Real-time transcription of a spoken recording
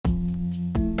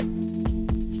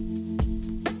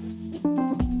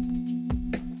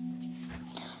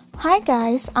Hi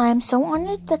guys, I am so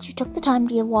honored that you took the time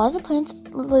to give Water the Plants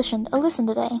a listen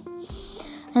today,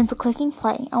 and for clicking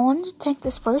play. I wanted to take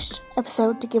this first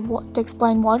episode to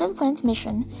explain Water the Plants'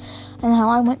 mission, and how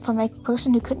I went from a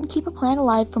person who couldn't keep a plant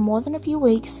alive for more than a few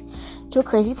weeks to a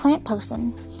crazy plant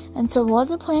person. And so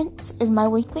Water the Plants is my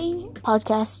weekly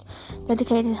podcast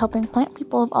dedicated to helping plant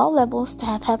people of all levels to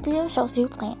have happier, healthier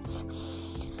plants.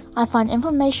 I find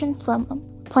information from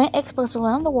plant experts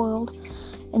around the world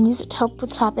and use it to help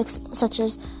with topics such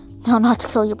as how not to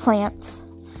kill your plants,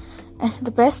 and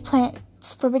the best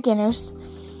plants for beginners,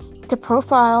 to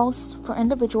profiles for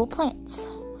individual plants.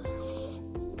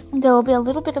 There will be a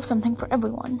little bit of something for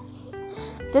everyone.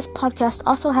 This podcast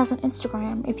also has an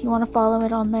Instagram if you want to follow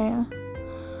it on there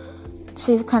to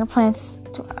see the kind of plants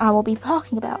I will be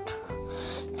talking about.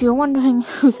 If you're wondering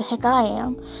who the heck I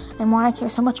am and why I care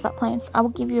so much about plants, I will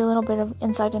give you a little bit of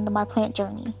insight into my plant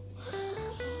journey.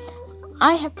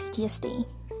 I have PTSD,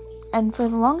 and for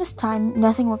the longest time,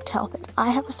 nothing worked to help it. I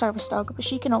have a service dog, but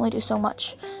she can only do so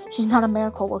much. She's not a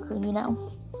miracle worker, you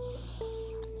know.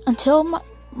 Until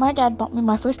my dad bought me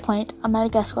my first plant, a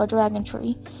Madagascar dragon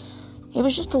tree. It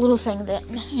was just a little thing then.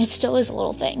 It still is a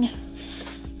little thing.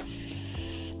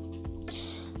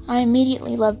 I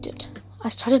immediately loved it. I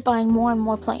started buying more and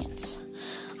more plants.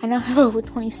 I now have over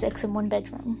 26 in one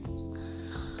bedroom,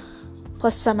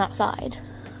 plus some outside.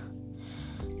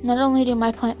 Not only do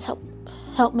my plants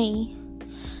help me,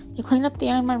 they clean up the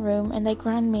air in my room, and they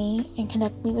ground me and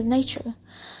connect me with nature.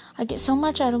 I get so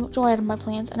much joy out of my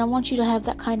plants, and I want you to have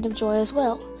that kind of joy as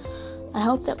well. I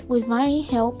hope that with my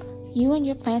help, you and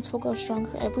your plants will grow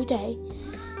stronger every day.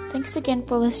 Thanks again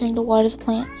for listening to Water the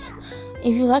Plants.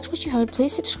 If you liked what you heard,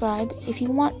 please subscribe. If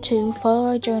you want to follow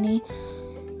our journey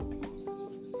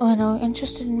and are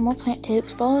interested in more plant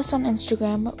tips, follow us on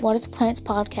Instagram at Water the Plants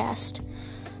Podcast.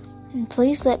 And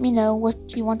please let me know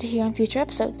what you want to hear in future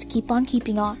episodes. Keep on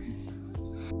keeping on.